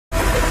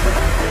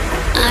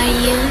Are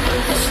you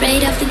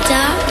afraid of the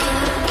dark?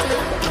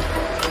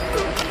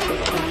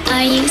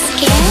 Are you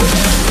scared?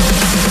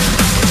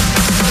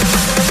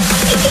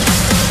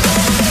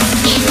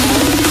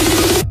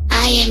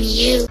 I am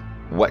you.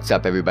 What's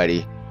up,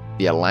 everybody?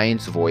 The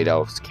Alliance Void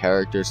Elves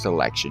character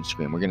selection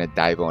screen. We're gonna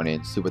dive on in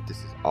and see what this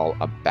is all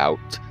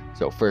about.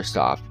 So first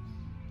off,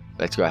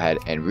 let's go ahead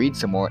and read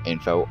some more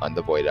info on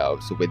the Void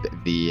Elves. So with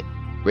the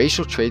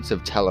racial traits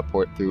of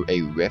teleport through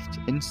a rift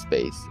in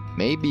space,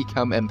 may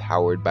become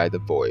empowered by the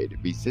void,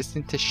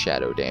 resistant to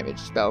shadow damage,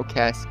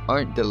 spellcasts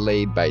aren't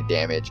delayed by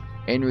damage,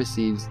 and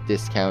receives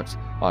discounts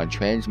on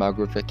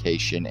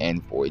transmogrification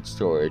and void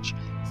storage.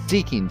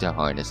 Seeking to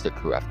harness the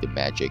corrupted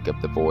magic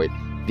of the void,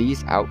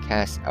 these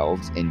outcast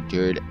elves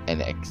endured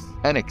an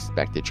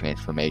unexpected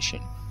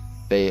transformation.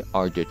 They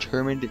are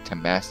determined to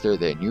master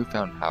their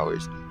newfound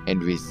powers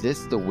and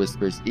resist the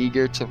whispers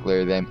eager to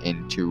lure them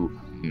into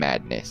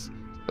madness.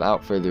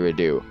 Without further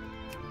ado,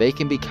 they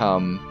can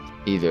become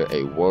either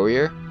a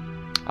warrior,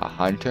 a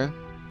hunter,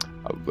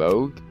 a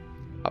rogue,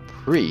 a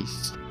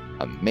priest,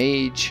 a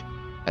mage,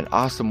 an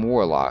awesome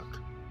warlock,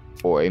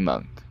 or a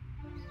monk.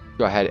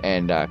 Go ahead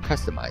and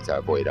customize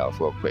our Void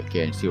Elf real quick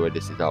here and see what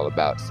this is all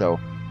about. So,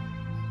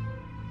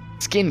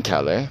 skin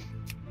color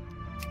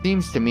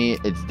seems to me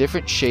it's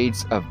different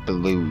shades of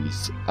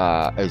blues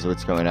is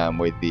what's going on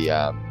with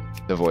the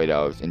Void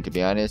Elves, and to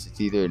be honest,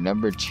 it's either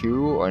number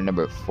 2 or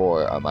number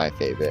 4 are my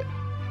favorite.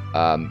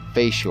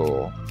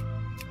 Facial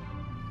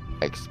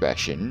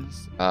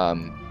expressions.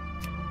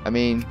 I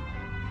mean,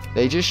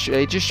 they just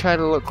try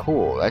to look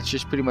cool. That's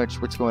just pretty much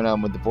what's going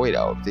on with the Void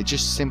Elves. They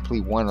just simply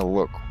want to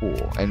look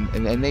cool, and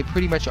they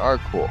pretty much are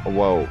cool.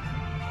 Whoa,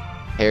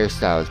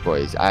 hairstyles,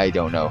 boys. I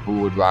don't know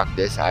who would rock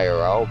this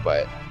IRL,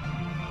 but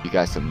you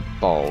got some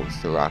balls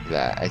to rock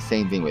that.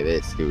 Same thing with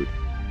this, dude.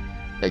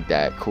 Like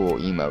that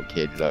cool emo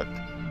kid look.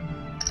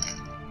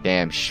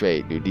 Damn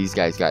straight, dude. These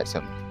guys got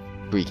some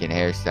freaking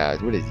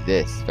hairstyles. What is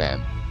this,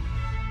 fam?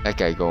 That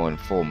guy going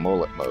full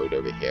mullet mode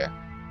over here.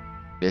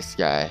 This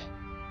guy.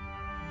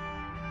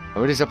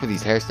 What is up with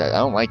these hairstyles? I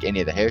don't like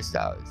any of the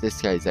hairstyles.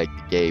 This guy's like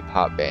the gay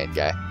pop band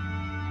guy.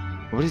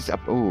 What is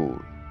up?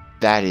 Ooh,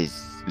 that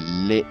is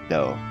lit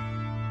though.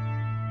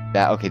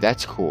 Okay,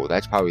 that's cool.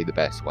 That's probably the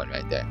best one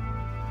right there.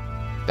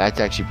 That's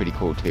actually pretty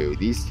cool too.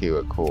 These two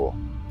are cool.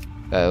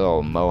 That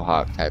little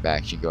mohawk type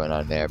action going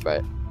on there,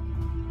 but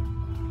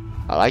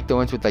I like the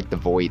ones with like the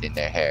void in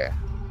their hair.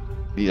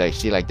 You like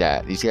see like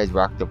that. These guys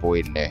rock the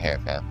void in their hair,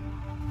 fam.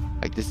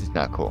 Like, this is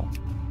not cool.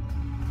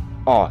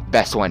 Oh,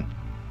 best one.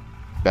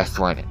 Best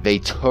one. They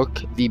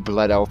took the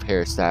Blood Elf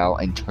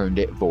hairstyle and turned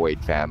it void,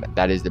 fam.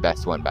 That is the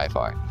best one by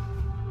far.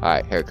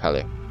 Alright, hair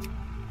color.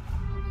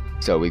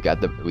 So we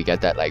got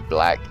that like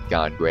black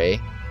gone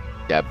gray,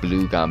 that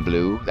blue gone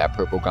blue, that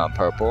purple gone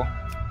purple,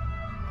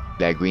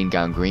 that green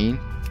gone green,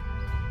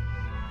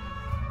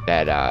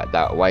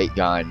 that white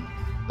gone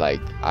like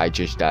I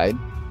just died,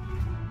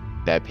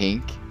 that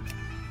pink,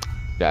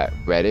 that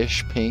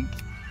reddish pink,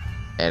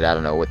 and I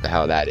don't know what the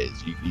hell that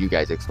is. You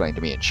guys explain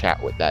to me in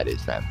chat what that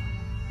is, fam.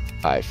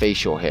 Alright,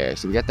 facial hair.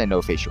 So we got that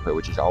no facial hair,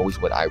 which is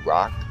always what I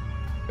rock,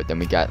 but then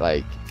we got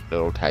like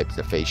little types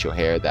of facial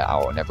hair that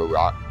I'll never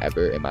rock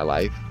ever in my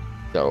life.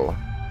 So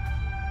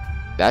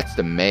that's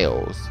the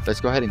males. Let's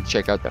go ahead and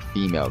check out the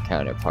female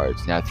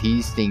counterparts. Now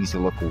these things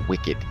look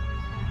wicked.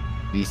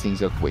 These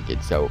things look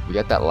wicked. So we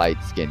got that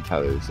light skin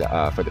colors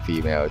for the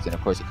females, and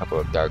of course a couple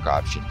of dark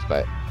options,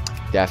 but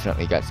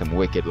definitely got some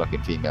wicked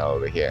looking female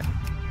over here.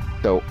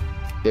 So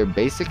they're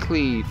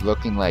basically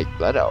looking like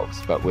Blood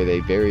Elves, but with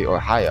a or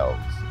High Elves,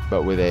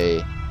 but with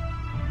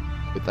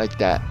like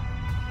that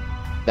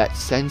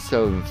sense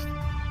of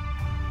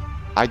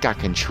I got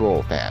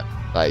control, fam.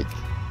 Like,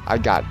 I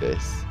got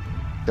this.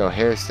 So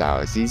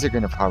hairstyles, these are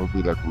gonna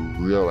probably look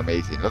real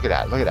amazing. Look at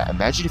that, look at that.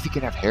 Imagine if you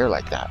could have hair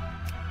like that.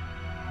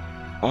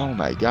 Oh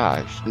my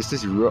gosh, this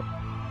is real.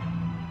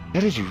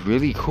 That is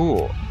really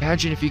cool.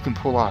 Imagine if you can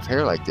pull off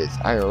hair like this,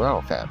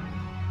 IRL, fam.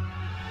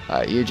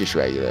 You're just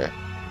regular.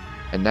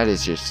 And that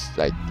is just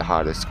like the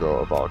hottest girl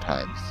of all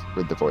times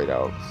with the Void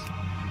Elves.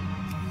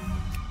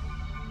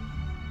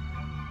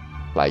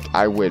 Like,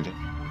 I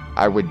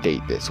would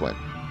date this one.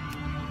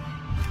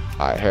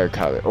 Alright, hair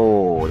color.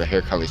 Oh, the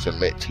hair colors are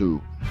lit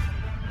too.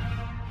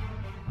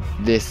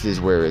 This is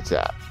where it's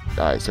at.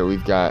 Alright, so we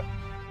got,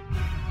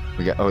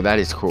 oh, that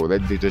is cool.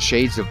 The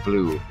shades of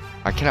blue.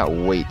 I cannot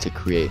wait to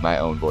create my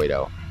own Void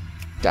Elf.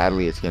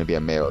 Sadly, it's going to be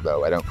a male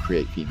though. I don't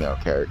create female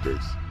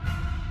characters.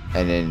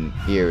 And then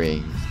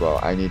earrings. Well,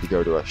 I need to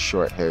go to a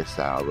short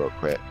hairstyle real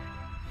quick,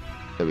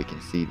 so we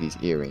can see these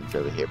earrings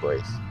over here,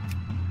 boys.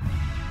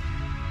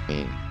 I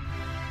mean,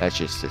 that's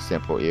just a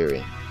simple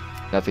earring.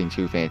 Nothing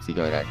too fancy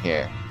going on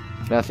here.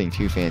 Nothing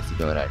too fancy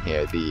going on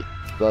here. The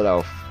Blood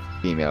Elf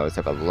females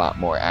have a lot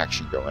more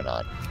action going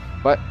on.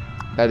 But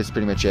that is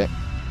pretty much it.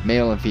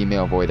 Male and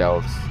female Void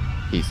Elves.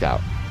 Peace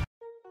out.